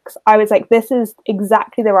smokes, I was like, this is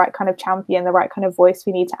exactly the right kind of champion, the right kind of voice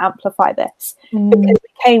we need to amplify this. Because we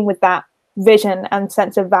came with that vision and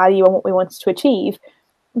sense of value and what we wanted to achieve.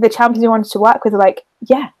 The champions we wanted to work with were like,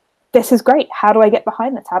 yeah, this is great. How do I get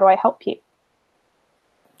behind this? How do I help you?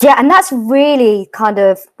 Yeah, and that's really kind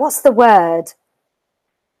of, what's the word?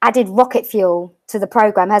 Added rocket fuel to the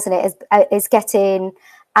program, hasn't it? Is getting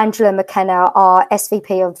Angela McKenna, our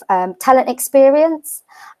SVP of talent experience,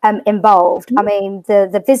 involved. I mean,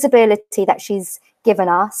 the visibility that she's given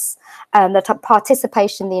us, the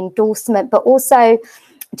participation, the endorsement, but also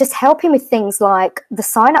just helping with things like the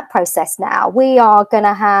sign-up process. Now we are going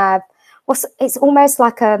to have it's almost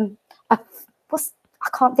like I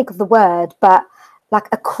can't think of the word, but like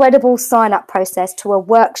a credible sign-up process to a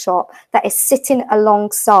workshop that is sitting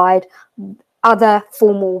alongside other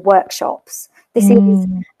formal workshops. This is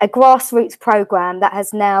a grassroots program that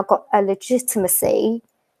has now got a legitimacy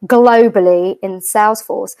globally in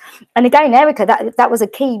Salesforce. And again, Erica, that was a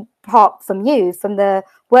key part from the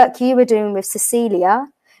work you were doing with Cecilia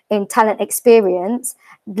in talent experience,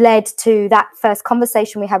 led to that first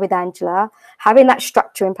conversation we had with Angela, having that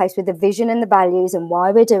structure in place with the vision and the values and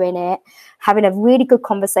why we're doing it, having a really good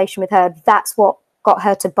conversation with her. That's what got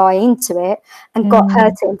her to buy into it and got her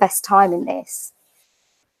to invest time in this.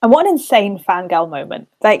 And what an insane fangirl moment.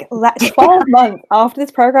 Like 12 months after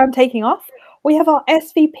this program taking off, we have our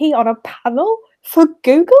SVP on a panel for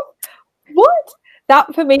Google? What?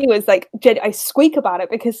 That for me was like, I squeak about it,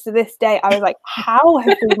 because to this day, I was like, how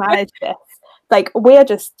have we managed this? Like, we're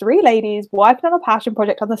just three ladies working on a passion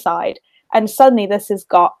project on the side. And suddenly this has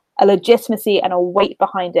got a legitimacy and a weight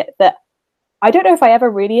behind it that I don't know if I ever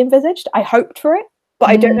really envisaged. I hoped for it, but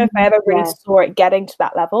I don't know if I ever really saw it getting to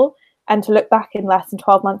that level. And to look back in less than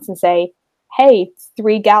 12 months and say, hey,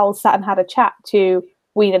 three gals sat and had a chat to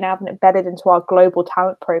we are now embedded into our global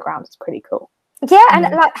talent programs is pretty cool. Yeah, and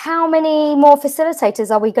like, how many more facilitators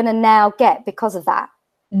are we going to now get because of that?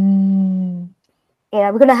 We're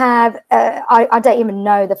going to have, I don't even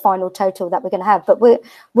know the final total that we're going to have, but we're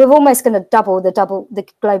almost going to double the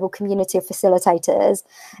global community of facilitators.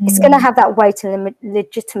 It's going to have that weight and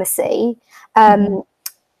legitimacy. In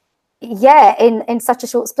such a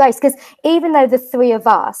short space, because even though the three of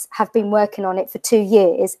us have been working on it for 2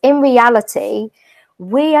 years, in reality,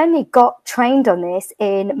 we only got trained on this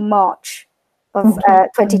in March of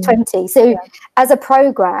 2020. So as a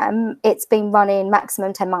program, it's been running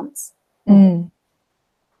maximum 10 months. Talk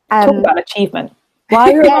about achievement.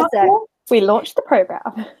 Why we launched the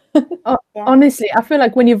program. Honestly, I feel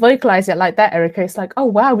like when you vocalize it like that, Erica, it's like, oh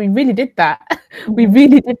wow, we really did that. We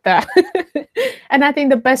really did that. And I think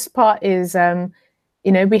the best part is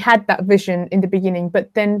we had that vision in the beginning,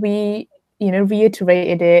 but then we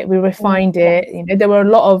reiterated it, we refined it. There were a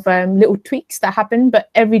lot of little tweaks that happened, but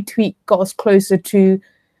every tweak got us closer to,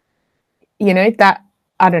 that,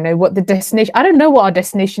 I don't know what the destination, I don't know what our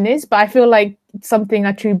destination is, but I feel like something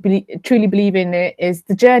I truly believe in it is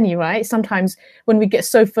the journey, right? Sometimes when we get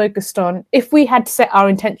so focused on, if we had set our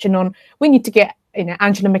intention on, we need to get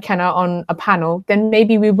Angela McKenna on a panel, then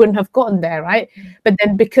maybe we wouldn't have gotten there, right? But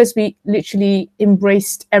then because we literally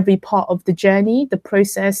embraced every part of the journey, the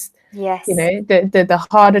process, yes, the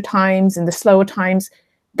harder times and the slower times,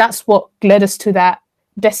 that's what led us to that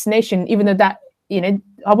destination. Even though that,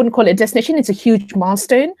 I wouldn't call it a destination, it's a huge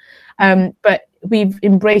milestone, but we've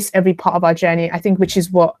embraced every part of our journey, I think, which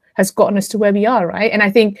is what has gotten us to where we are, right? And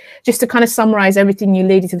I think just to kind of summarize everything you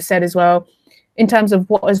ladies have said as well, in terms of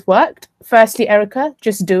what has worked, firstly, Erica,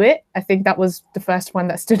 just do it. I think that was the first one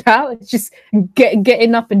that stood out. It's just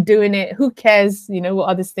getting up and doing it. Who cares, what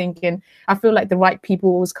others think? And I feel like the right people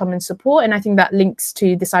always come and support. And I think that links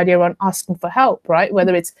to this idea around asking for help, right?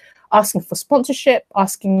 Whether it's asking for sponsorship,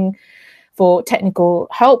 asking for technical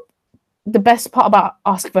help. The best part about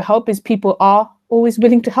asking for help is people are always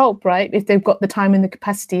willing to help, right? If they've got the time and the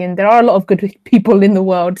capacity, and there are a lot of good people in the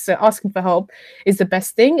world. So asking for help is the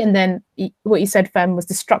best thing. And then what you said, Fem, was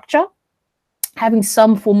the structure. Having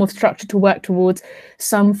some form of structure to work towards,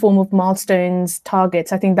 some form of milestones,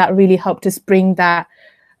 targets. I think that really helped us bring that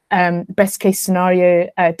best case scenario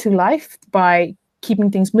to life by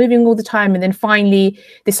keeping things moving all the time. And then finally,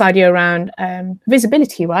 this idea around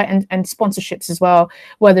visibility, right? And sponsorships as well,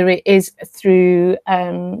 whether it is through,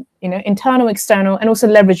 internal, external, and also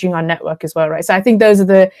leveraging our network as well, right? So I think those are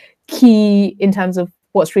the key in terms of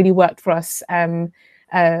what's really worked for us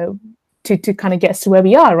to kind of get us to where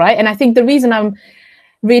we are, right? And I think the reason I'm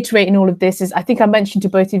reiterating all of this is, I think I mentioned to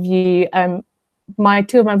both of you,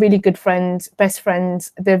 two of my really good friends, best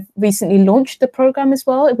friends, they've recently launched the program as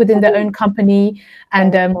well within their own company,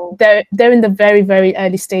 and they're in the very, very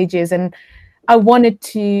early stages. And I wanted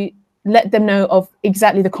to let them know of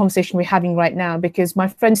exactly the conversation we're having right now, because my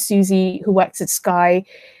friend Susie, who works at Sky,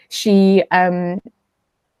 she,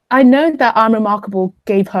 I know that I'm Remarkable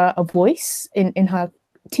gave her a voice in her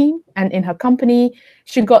team and in her company.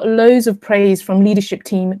 She got loads of praise from leadership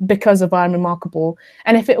team because of I'm Remarkable.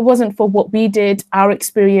 And if it wasn't for what we did, our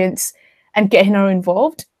experience, and getting her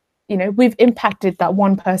involved, we've impacted that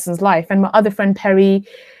one person's life. And my other friend Perry,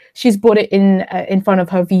 she's brought it in front of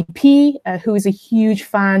her VP, who is a huge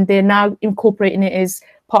fan. They're now incorporating it as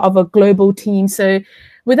part of a global team. So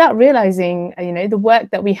without realizing, the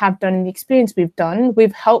work that we have done and the experience we've done,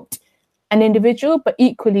 we've helped an individual, but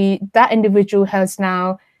equally that individual has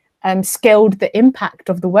now scaled the impact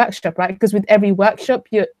of the workshop, right? Because with every workshop,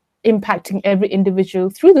 you're impacting every individual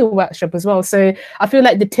through the workshop as well. So I feel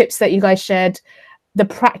like the tips that you guys shared, the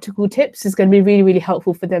practical tips, is going to be really, really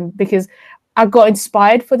helpful for them, because I got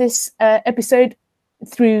inspired for this episode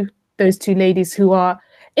through those two ladies who are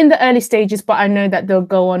in the early stages, but I know that they'll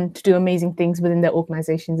go on to do amazing things within their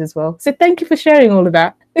organizations as well. So thank you for sharing all of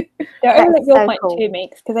that. Yeah, I like your point too,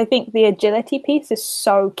 Meeks, because I think the agility piece is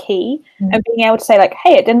so key, and being able to say like,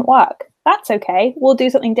 hey, it didn't work. That's okay. We'll do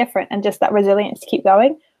something different, and just that resilience to keep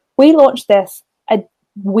going. We launched this a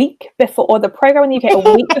week before, or the program in the UK,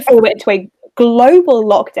 a week before we went into a global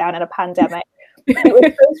lockdown and a pandemic. It was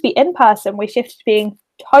supposed to be in person. We shifted to being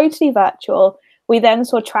totally virtual. We then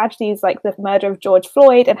saw tragedies like the murder of George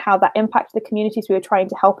Floyd and how that impacted the communities we were trying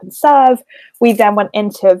to help and serve. We then went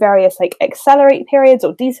into various accelerate periods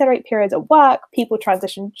or decelerate periods at work. People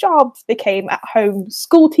transitioned jobs, became at-home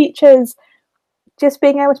school teachers. Just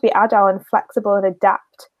being able to be agile and flexible and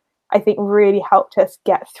adapt, I think, really helped us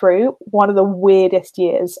get through one of the weirdest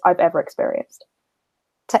years I've ever experienced.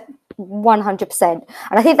 100%. And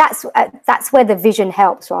I think that's where the vision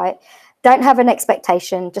helps, right? Don't have an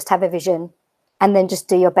expectation, just have a vision. And then just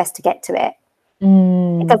do your best to get to it,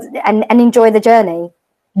 because and enjoy the journey.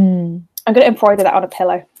 I'm going to embroider that on a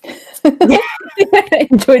pillow.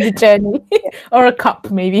 Enjoy the journey, or a cup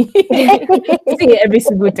maybe. See it every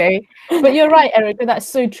single day. But you're right, Erica. That's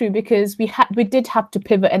so true, because we did have to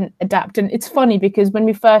pivot and adapt. And it's funny because when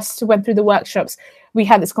we first went through the workshops, we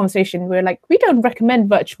had this conversation. We were like, we don't recommend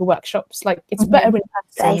virtual workshops. Like, it's better in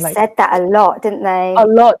person. They said that a lot, didn't they? A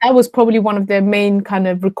lot. That was probably one of their main kind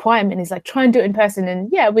of requirement, is like, try and do it in person. And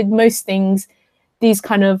yeah, with most things, these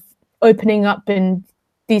kind of opening up and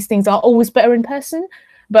these things are always better in person.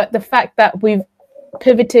 But the fact that we've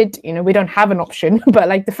pivoted, we don't have an option, but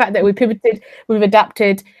like the fact that we pivoted, we've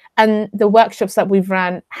adapted, and the workshops that we've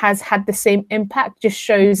ran has had the same impact, just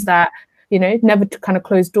shows that, never to kind of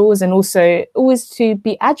close doors, and also always to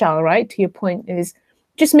be agile, right? To your point, is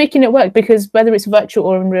just making it work, because whether it's virtual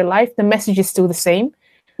or in real life, the message is still the same.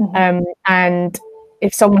 And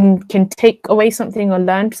if someone can take away something or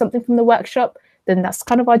learn something from the workshop, then that's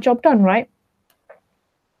kind of our job done, right?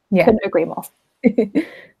 Yeah. Couldn't agree more.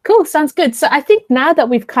 Cool, sounds good. So I think now that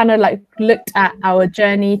we've kind of like looked at our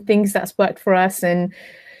journey, things that's worked for us, and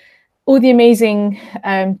all the amazing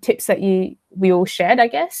tips that we all shared, I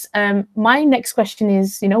guess. My next question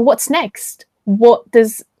is, what's next? What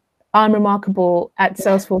does I'm Remarkable at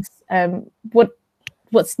Salesforce?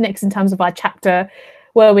 What's next in terms of our chapter?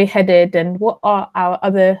 Where are we headed, and what are our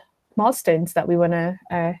other milestones that we want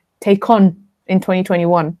to take on in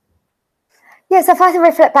 2021? Yeah, so if I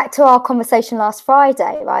reflect back to our conversation last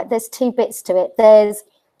Friday, right, there's two bits to it. There's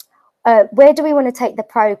where do we want to take the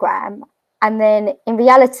program? And then in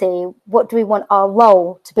reality, what do we want our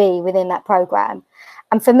role to be within that program?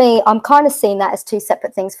 And for me, I'm kind of seeing that as two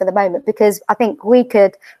separate things for the moment, because I think we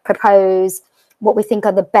could propose what we think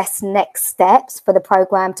are the best next steps for the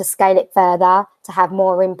program to scale it further, to have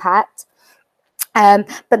more impact.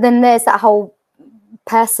 But then there's that whole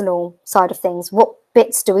personal side of things. What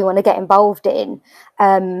bits do we want to get involved in?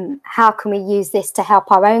 How can we use this to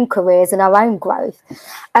help our own careers and our own growth?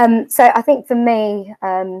 So I think for me,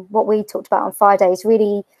 what we talked about on Friday is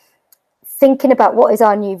really thinking about what is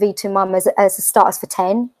our new V2 Mum as a starters for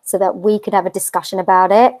 10, so that we can have a discussion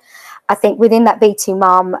about it. I think within that V2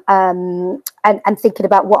 Mum, and thinking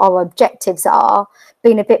about what our objectives are,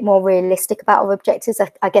 being a bit more realistic about our objectives.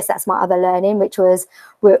 I guess that's my other learning, which was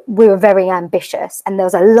we were very ambitious and there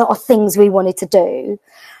was a lot of things we wanted to do.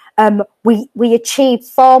 We achieved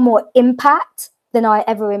far more impact than I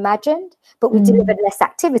ever imagined, but we delivered less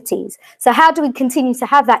activities. So how do we continue to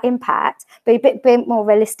have that impact, but a bit more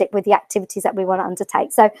realistic with the activities that we want to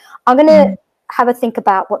undertake? So I'm going to have a think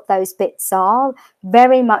about what those bits are,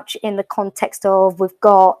 very much in the context of we've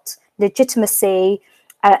got legitimacy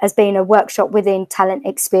as being a workshop within talent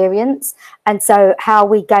experience. And so how are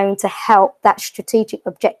we going to help that strategic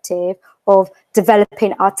objective of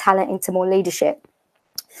developing our talent into more leadership?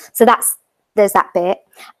 So there's that bit.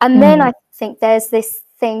 And then I think there's this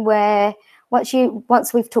thing where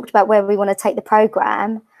once we've talked about where we want to take the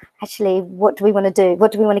program, actually, what do we want to do?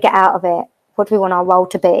 What do we want to get out of it? What do we want our role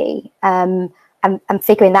to be? And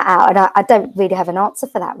figuring that out. And I don't really have an answer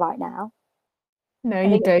for that right now. No,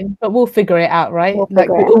 you don't, but we'll figure it out, right? We'll like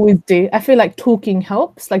we it out. always do. I feel like talking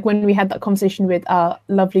helps. Like when we had that conversation with our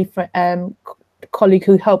lovely colleague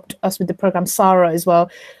who helped us with the program, Sarah, as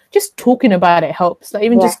well. Just talking about it helps. Like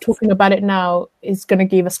even just talking about it now is going to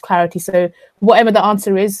give us clarity. So whatever the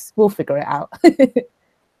answer is, we'll figure it out.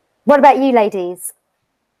 What about you, ladies?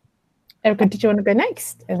 Erica, did you want to go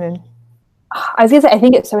next? And then I was going to say, I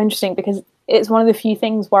think it's so interesting because it's one of the few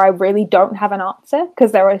things where I really don't have an answer,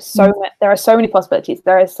 because there are so many possibilities.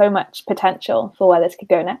 There is so much potential for where this could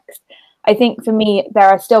go next. I think for me, there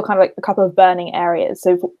are still kind of like a couple of burning areas.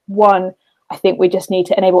 So one, I think we just need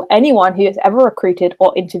to enable anyone who has ever recruited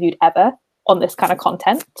or interviewed ever on this kind of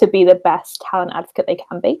content to be the best talent advocate they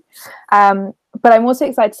can be. But I'm also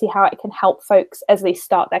excited to see how it can help folks as they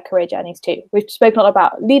start their career journeys too. We've spoken a lot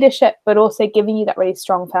about leadership, but also giving you that really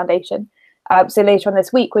strong foundation. So later on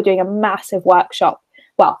this week, we're doing a massive workshop.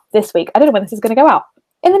 Well, this week, I don't know when this is going to go out.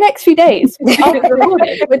 In the next few days, after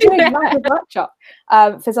recording, we're doing a massive workshop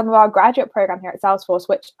for some of our graduate program here at Salesforce,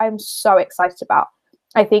 which I'm so excited about.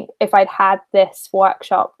 I think if I'd had this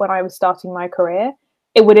workshop when I was starting my career,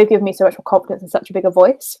 it would have given me so much more confidence and such a bigger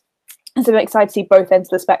voice. And so I'm excited to see both ends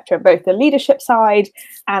of the spectrum, both the leadership side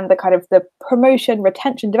and the kind of the promotion,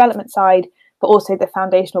 retention, development side, but also the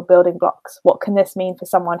foundational building blocks. What can this mean for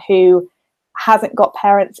someone who hasn't got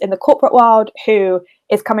parents in the corporate world, who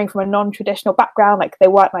is coming from a non-traditional background, like they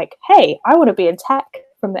weren't like, hey, I want to be in tech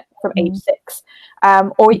from age 6,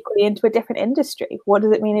 or equally into a different industry? What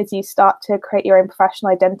does it mean as you start to create your own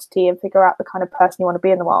professional identity and figure out the kind of person you want to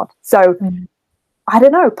be in the world? So I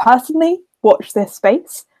don't know, personally, watch this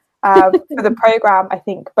space. For the program, I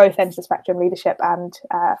think both ends of the spectrum, leadership and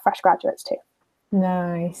fresh graduates too.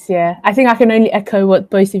 Nice. Yeah, I think I can only echo what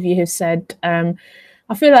both of you have said.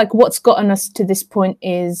 I feel like what's gotten us to this point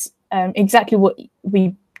is exactly what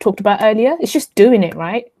we talked about earlier. It's just doing it,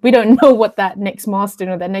 right? We don't know what that next milestone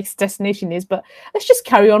or that next destination is, but let's just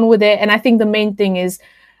carry on with it. And I think the main thing is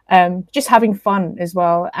just having fun as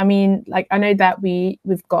well. I mean, like, I know that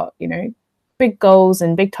we've got, big goals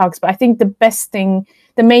and big targets, but I think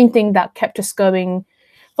the main thing that kept us going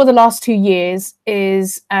for the last 2 years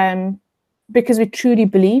is because we truly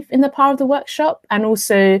believe in the power of the workshop and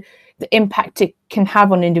also the impact it can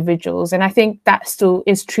have on individuals. And I think that still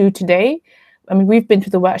is true today. I mean, we've been to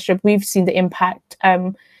the workshop, we've seen the impact,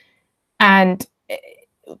 and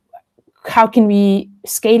how can we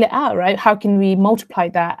scale it out, right? How can we multiply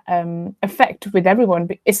that effect with everyone?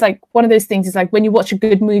 It's like one of those things. It's like when you watch a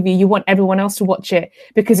good movie, you want everyone else to watch it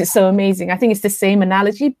because it's so amazing. I think it's the same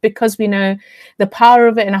analogy, because we know the power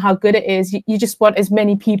of it and how good it is. You just want as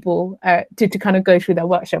many people to kind of go through that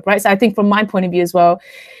workshop, right? So I think from my point of view as well,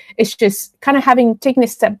 it's just kind of taking a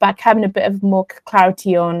step back, having a bit of more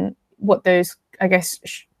clarity on what those, I guess,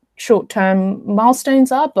 short-term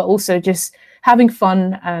milestones are, but also just having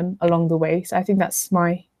fun along the way. So I think that's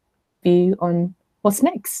my view on what's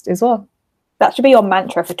next as well. That should be your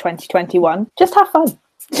mantra for 2021. Just have fun.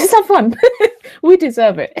 Just have fun. We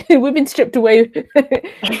deserve it. We've been stripped away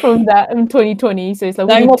from that in 2020. So it's like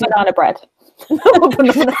no more banana bread.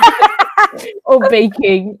 Or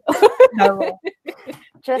baking. No more.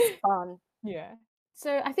 Just fun. Yeah.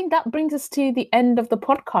 So I think that brings us to the end of the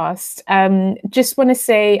podcast. Just want to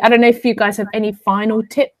say, I don't know if you guys have any final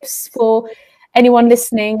tips for anyone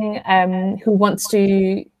listening who wants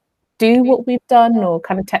to do what we've done, or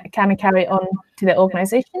kind of carry it on to their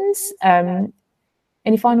organizations.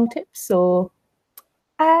 Any final tips? Or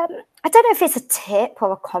I don't know if it's a tip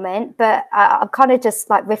or a comment, but I'm kind of just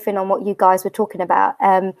like riffing on what you guys were talking about.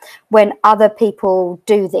 When other people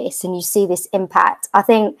do this and you see this impact, I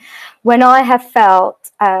think when I have felt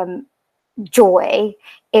joy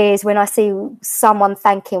is when I see someone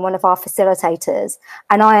thanking one of our facilitators,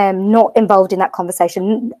 and I am not involved in that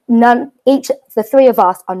conversation. The three of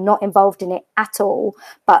us are not involved in it at all,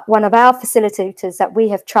 but one of our facilitators that we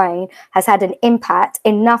have trained has had an impact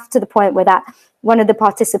enough to the point where that one of the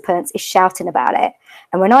participants is shouting about it.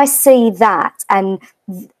 And when I see that, and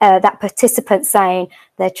that participant saying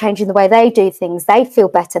they're changing the way they do things, they feel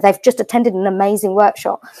better, they've just attended an amazing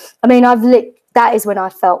workshop. I mean, that is when I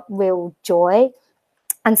felt real joy.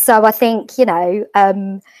 And so I think,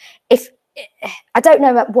 if I don't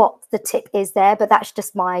know what the tip is there, but that's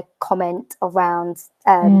just my comment around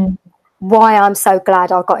why I'm so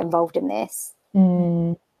glad I got involved in this.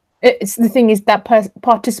 It's the thing is that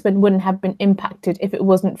participant wouldn't have been impacted if it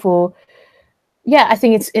wasn't for, I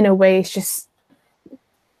think it's, in a way, it's just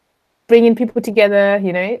bringing people together,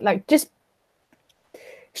 like just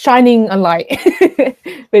shining a light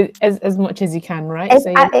with as much as you can, right?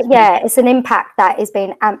 It's an impact that is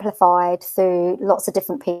being amplified through lots of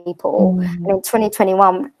different people. And in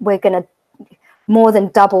 2021, we're going to more than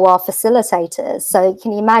double our facilitators. So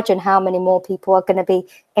can you imagine how many more people are going to be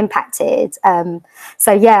impacted? I'm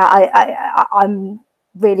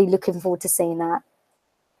really looking forward to seeing that.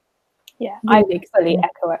 Yeah, I fully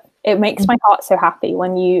echo it. It makes my heart so happy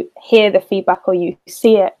when you hear the feedback, or you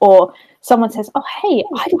see it, or someone says, "Oh, hey,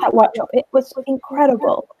 I did that workshop. It was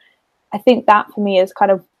incredible." I think that for me is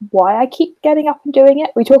kind of why I keep getting up and doing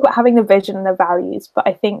it. We talk about having the vision and the values, but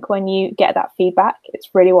I think when you get that feedback,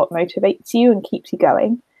 it's really what motivates you and keeps you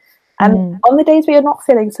going. And on the days where you're not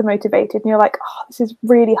feeling so motivated and you're like, "Oh, this is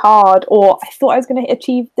really hard," or "I thought I was going to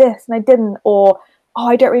achieve this and I didn't," or "Oh,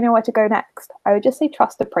 I don't really know where to go next," I would just say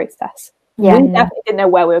trust the process. Yeah. We definitely didn't know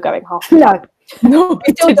where we were going half the time. No,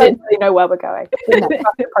 we still don't really know where we're going.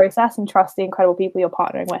 Trust the process and trust the incredible people you're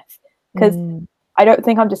partnering with. Because I don't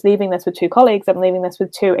think I'm just leaving this with two colleagues. I'm leaving this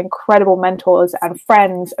with two incredible mentors and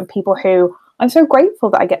friends and people who I'm so grateful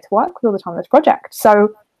that I get to work with all the time on this project.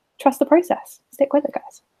 So trust the process. Stick with it,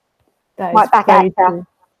 guys. That is very true.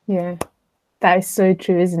 Yeah, that is so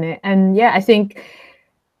true, isn't it? And I think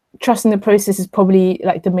trusting the process is probably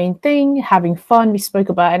like the main thing. Having fun, we spoke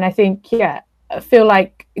about, and I think I feel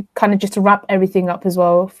like kind of just to wrap everything up as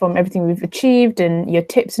well, from everything we've achieved and your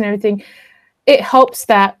tips and everything, it helps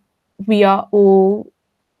that we are all,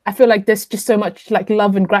 I feel like there's just so much like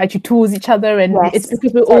love and gratitude towards each other, and it's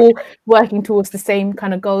because we're all working towards the same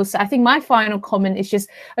kind of goals. So I think my final comment is just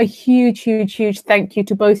a huge thank you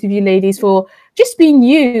to both of you ladies for just being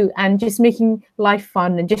you and just making life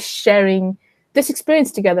fun and just sharing this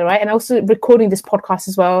experience together, right? And also recording this podcast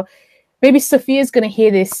as well. Maybe Sophia's going to hear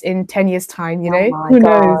this in 10 years time, who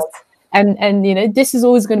knows? And this is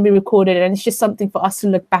always going to be recorded, and it's just something for us to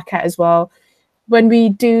look back at as well when we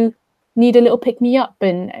do need a little pick me up,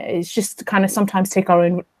 and it's just to kind of sometimes take our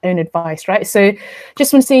own advice, right? So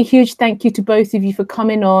just want to say a huge thank you to both of you for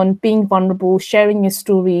coming on, being vulnerable, sharing your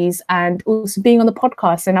stories, and also being on the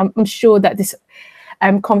podcast. And I'm sure that this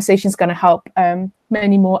conversation is going to help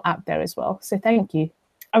many more out there as well. So thank you.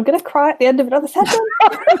 I'm going to cry at the end of another session.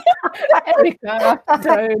 Erica,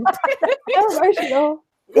 don't. I'm emotional.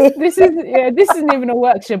 This isn't even a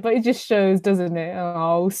workshop, but it just shows, doesn't it?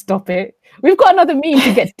 Oh, stop it. We've got another meme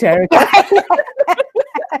to get to, Erica.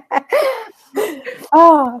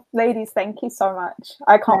 Ladies, thank you so much.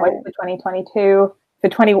 I can't wait for 2022, for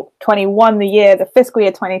 2021, the fiscal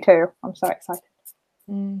year 22. I'm so excited.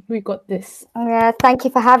 We got this. Yeah, thank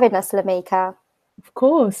you for having us, Lamika. Of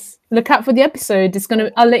course. Look out for the episode.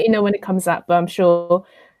 I'll let you know when it comes out, but I'm sure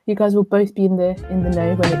you guys will both be in the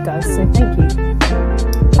know when it does. So thank you.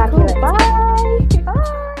 Fabulous. Cool. Bye.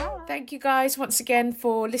 Bye. Thank you guys once again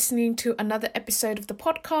for listening to another episode of the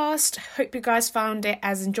podcast. Hope you guys found it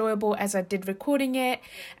as enjoyable as I did recording it.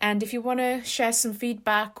 And if you want to share some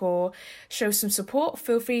feedback or show some support,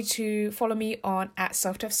 feel free to follow me on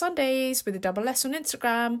 @SelfDevSundays with a double S on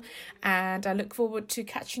Instagram. And I look forward to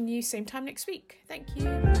catching you same time next week. Thank you.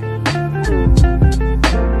 Bye.